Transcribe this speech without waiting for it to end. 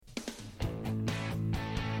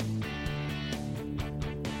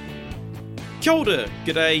Kia ora,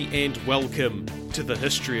 g'day and welcome to the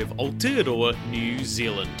history of Aotearoa, New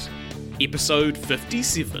Zealand. Episode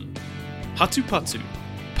 57, Hatupatu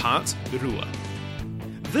Part Rua.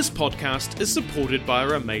 This podcast is supported by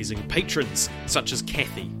our amazing patrons, such as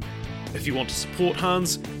Kathy. If you want to support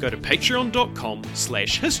Hans, go to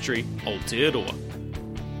patreon.com/history Aotearoa.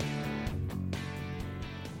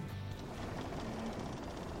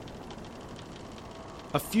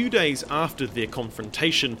 A few days after their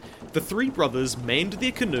confrontation, the three brothers manned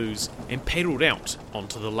their canoes and paddled out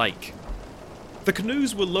onto the lake. The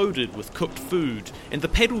canoes were loaded with cooked food, and the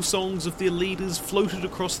paddle songs of their leaders floated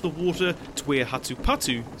across the water to where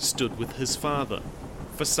Hatupatu stood with his father.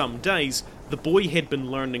 For some days, the boy had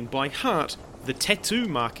been learning by heart the tattoo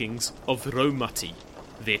markings of Raumati,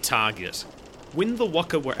 their target. When the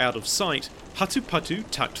waka were out of sight, Hatupatu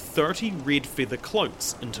tucked 30 red feather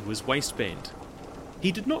cloaks into his waistband.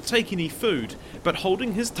 He did not take any food, but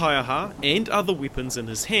holding his taiaha and other weapons in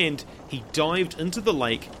his hand, he dived into the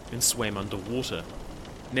lake and swam underwater.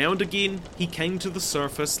 Now and again, he came to the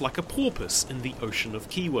surface like a porpoise in the ocean of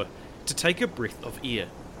Kiwa to take a breath of air.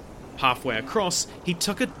 Halfway across, he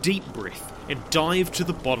took a deep breath and dived to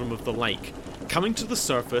the bottom of the lake, coming to the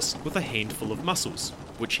surface with a handful of mussels,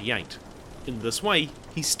 which he ate. In this way,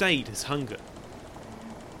 he stayed his hunger.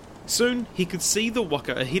 Soon, he could see the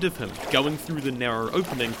waka ahead of him, going through the narrow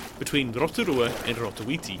opening between Rotorua and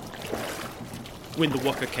Rotowiti. When the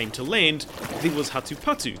waka came to land, there was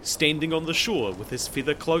Hatupatu standing on the shore with his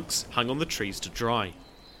feather cloaks hung on the trees to dry.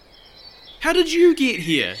 "How did you get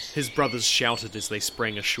here?" his brothers shouted as they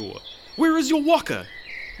sprang ashore. "Where is your waka?"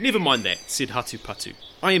 "Never mind that," said Hatupatu.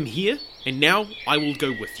 "I am here, and now I will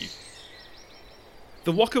go with you."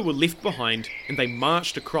 The waka were left behind, and they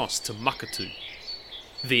marched across to Makatu.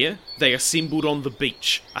 There, they assembled on the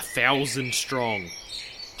beach, 1,000 strong.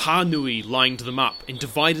 Hanui lined them up and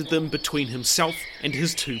divided them between himself and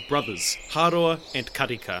his two brothers, Haroa and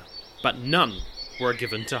Karika, but none were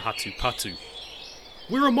given to Hatupatu.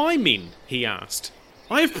 "Where are my men?" he asked.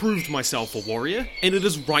 "I have proved myself a warrior, and it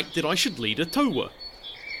is right that I should lead a taua."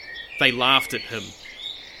 They laughed at him.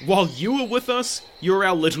 "While you are with us, you're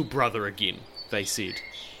our little brother again," they said.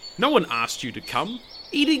 "No one asked you to come.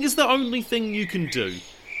 Eating is the only thing you can do.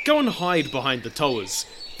 Go and hide behind the tauas.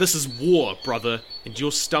 This is war, brother, and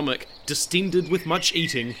your stomach, distended with much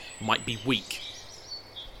eating, might be weak."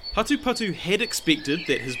 Hatupatu had expected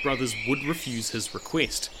that his brothers would refuse his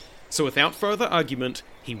request, so without further argument,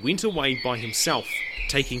 he went away by himself,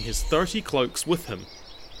 taking his 30 cloaks with him.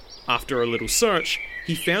 After a little search,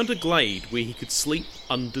 he found a glade where he could sleep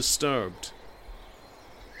undisturbed.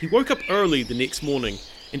 He woke up early the next morning,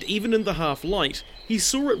 and even in the half-light, he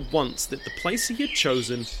saw at once that the place he had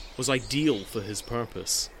chosen was ideal for his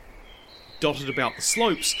purpose. Dotted about the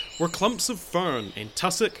slopes were clumps of fern and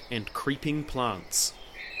tussock and creeping plants.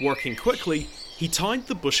 Working quickly, he tied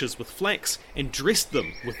the bushes with flax and dressed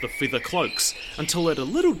them with the feather cloaks, until at a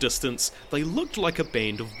little distance they looked like a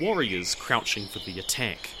band of warriors crouching for the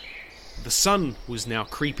attack. The sun was now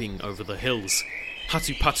creeping over the hills.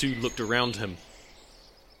 Hatupatu looked around him.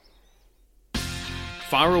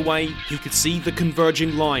 Far away, he could see the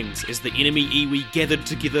converging lines as the enemy iwi gathered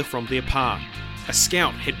together from their pa. A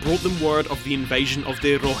scout had brought them word of the invasion of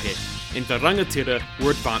their rohe, and the rangatira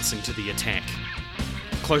were advancing to the attack.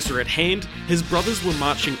 Closer at hand, his brothers were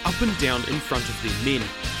marching up and down in front of their men.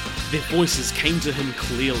 Their voices came to him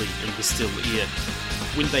clearly in the still air.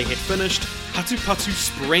 When they had finished, Hatupatu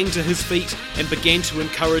sprang to his feet and began to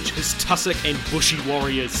encourage his tussock and bushy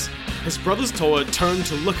warriors. His brother's toa turned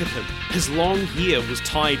to look at him. His long hair was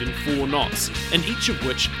tied in 4 knots, in each of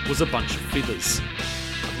which was a bunch of feathers.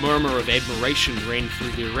 A murmur of admiration ran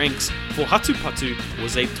through their ranks, for Hatupatu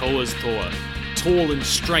was a toa's toa, tall and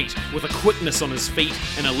straight, with a quickness on his feet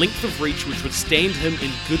and a length of reach which would stand him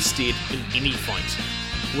in good stead in any fight.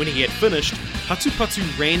 When he had finished, Hatupatu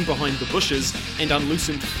ran behind the bushes and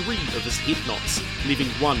unloosened 3 of his head knots, leaving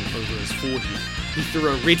one over his forehead. He threw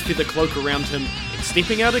a red feather cloak around him, and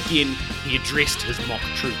stepping out again, he addressed his mock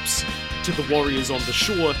troops. To the warriors on the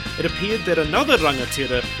shore, it appeared that another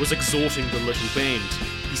rangatira was exhorting the little band.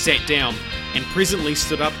 He sat down, and presently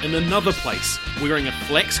stood up in another place, wearing a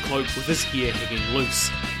flax cloak with his hair hanging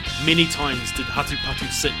loose. Many times did Hatupatu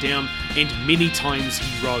sit down, and many times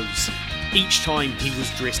he rose. Each time he was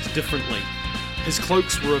dressed differently. His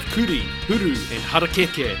cloaks were of kuri, huru and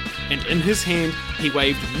harakeke, and in his hand he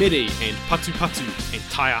waved mere and patupatu and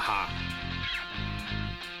taiaha.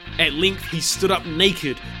 At length he stood up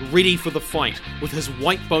naked, ready for the fight, with his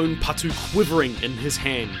white bone patu quivering in his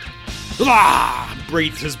hand. "Blah!"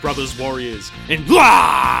 breathed his brother's warriors, and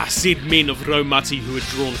 "Blah!" said men of Raumati who had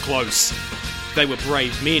drawn close. They were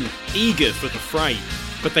brave men, eager for the fray,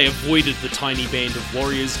 but they avoided the tiny band of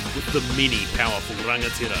warriors with the many powerful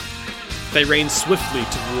rangatira. They ran swiftly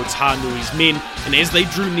towards Hanui's men, and as they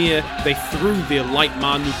drew near, they threw their light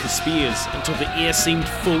manuka spears until the air seemed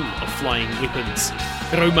full of flying weapons.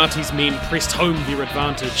 Raumati's men pressed home their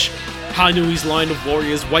advantage. Hanui's line of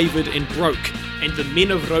warriors wavered and broke, and the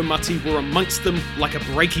men of Raumati were amongst them like a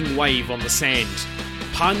breaking wave on the sand.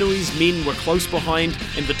 Hanui's men were close behind,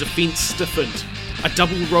 and the defence stiffened. A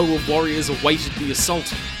double row of warriors awaited the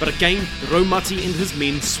assault, but again Raumati and his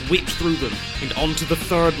men swept through them and onto the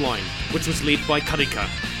third line, which was led by Karika.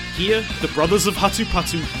 Here, the brothers of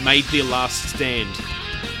Hatupatu made their last stand.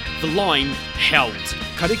 The line held.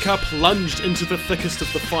 Karika plunged into the thickest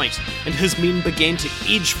of the fight, and his men began to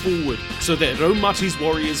edge forward so that Raumati's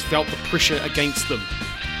warriors felt the pressure against them.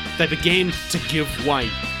 They began to give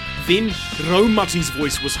way. Then Raumati's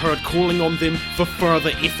voice was heard calling on them for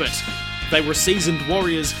further effort. They were seasoned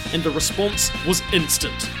warriors, and the response was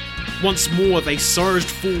instant. Once more they surged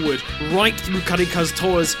forward, right through Karika's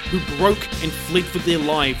toas, who broke and fled for their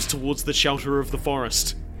lives towards the shelter of the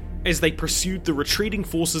forest. As they pursued the retreating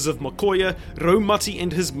forces of Makoya, Raumati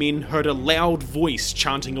and his men heard a loud voice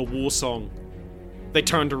chanting a war song. They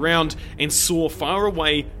turned around and saw far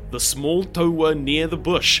away the small taua near the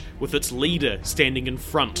bush, with its leader standing in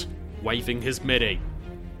front, waving his mere.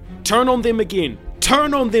 "Turn on them again!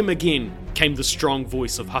 Turn on them again!" came the strong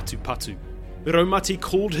voice of Hatupatu. Raumati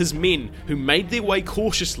called his men, who made their way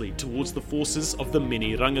cautiously towards the forces of the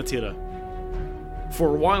many rangatira. For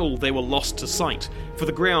a while they were lost to sight, for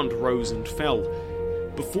the ground rose and fell.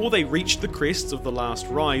 Before they reached the crests of the last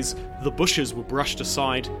rise, the bushes were brushed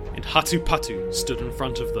aside, and Hatupatu stood in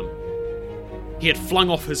front of them. He had flung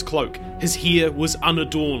off his cloak, his hair was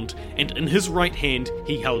unadorned, and in his right hand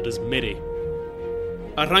he held his mere.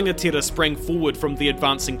 A rangatira sprang forward from the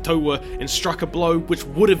advancing taua and struck a blow which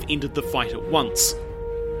would have ended the fight at once,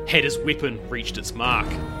 had his weapon reached its mark,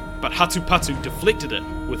 but Hatupatu deflected it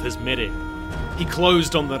with his mere. He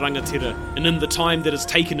closed on the rangatira, and in the time that is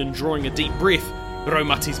taken in drawing a deep breath,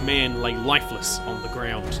 Raumati's man lay lifeless on the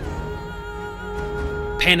ground.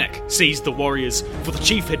 Panic seized the warriors, for the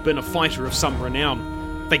chief had been a fighter of some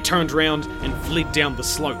renown. They turned round and fled down the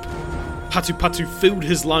slope. Hatupatu filled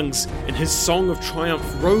his lungs, and his song of triumph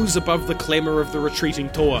rose above the clamour of the retreating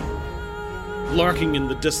toa. Lurking in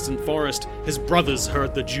the distant forest, his brothers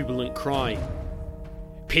heard the jubilant cry.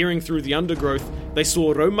 Peering through the undergrowth, they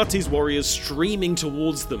saw Raumati's warriors streaming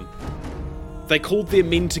towards them. They called their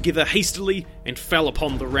men together hastily and fell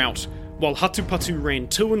upon the rout, while Hatupatu ran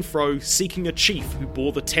to and fro seeking a chief who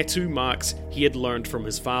bore the tattoo marks he had learned from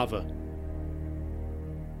his father.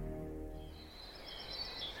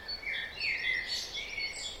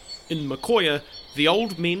 In Makoya, the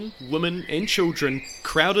old men, women and children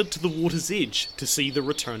crowded to the water's edge to see the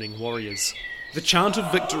returning warriors. The chant of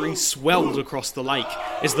victory swelled across the lake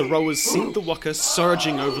as the rowers sent the waka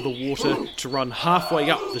surging over the water to run halfway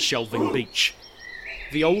up the shelving beach.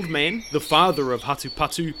 The old man, the father of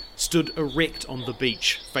Hatupatu, stood erect on the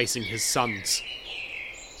beach, facing his sons.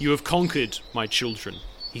 "You have conquered, my children,"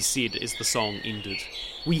 he said as the song ended.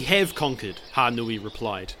 "We have conquered," Hanui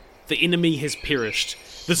replied. "The enemy has perished.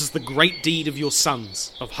 This is the great deed of your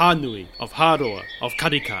sons, of Hanui, of Haroa, of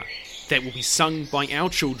Karika, that will be sung by our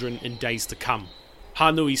children in days to come."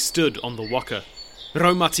 Hanui stood on the waka.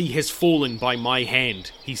 "Raumati has fallen by my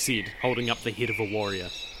hand," he said, holding up the head of a warrior.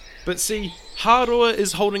 But see, Haroa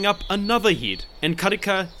is holding up another head, and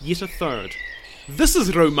Karika yet a third. "This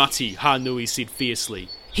is Raumati," Hanui said fiercely.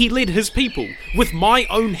 "He led his people. With my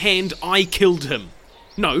own hand I killed him."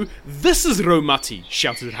 "No, this is Raumati,"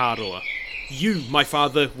 shouted Haroa. "You, my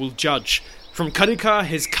father, will judge. From Karika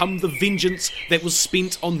has come the vengeance that was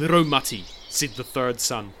spent on Raumati," said the third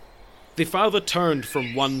son. Their father turned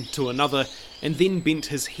from one to another, and then bent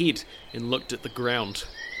his head and looked at the ground.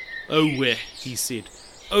 "Owe," he said.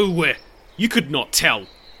 "Owe, you could not tell.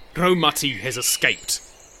 Raumati has escaped."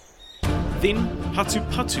 Then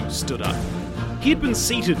Hatupatu stood up. He had been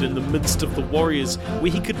seated in the midst of the warriors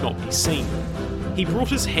where he could not be seen. He brought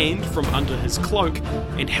his hand from under his cloak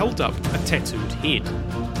and held up a tattooed head.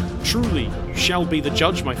 "Truly, you shall be the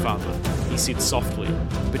judge, my father," he said softly,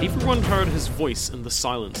 but everyone heard his voice in the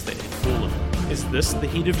silence that had fallen. "Is this the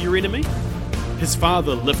head of your enemy?" His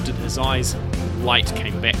father lifted his eyes. Light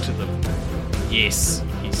came back to them. "Yes,"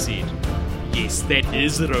 he said. "Yes, that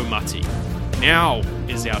is Raumati. Now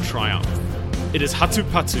is our triumph. It is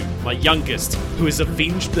Hatupatu, my youngest, who has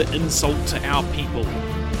avenged the insult to our people.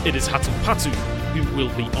 It is Hatupatu who will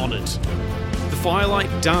be honoured." The firelight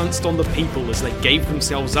danced on the people as they gave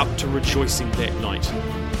themselves up to rejoicing that night,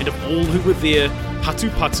 and of all who were there,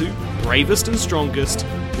 Hatupatu, bravest and strongest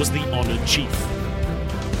was the honoured chief.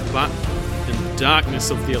 But in the darkness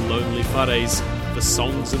of their lonely whares, the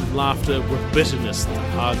songs and laughter were bitterness to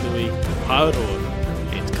Hanui, Pāroa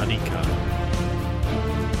and Karika.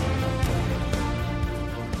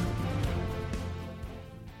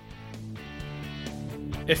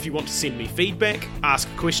 If you want to send me feedback, ask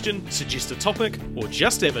a question, suggest a topic, or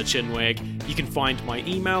just have a chinwag, you can find my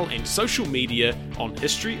email and social media on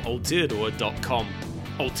historyaotearoa.com.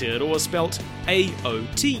 Aotearoa spelt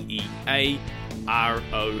A-O-T-E-A-R-O-A.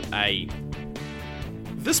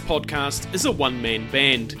 This podcast is a one-man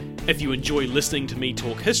band. If you enjoy listening to me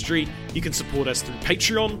talk history, you can support us through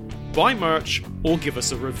Patreon, buy merch, or give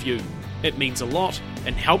us a review. It means a lot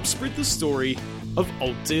and helps spread the story of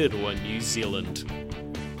Aotearoa, New Zealand.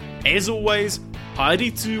 As always,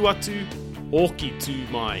 haere tū atu, hoki tū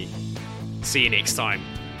mai. See you next time.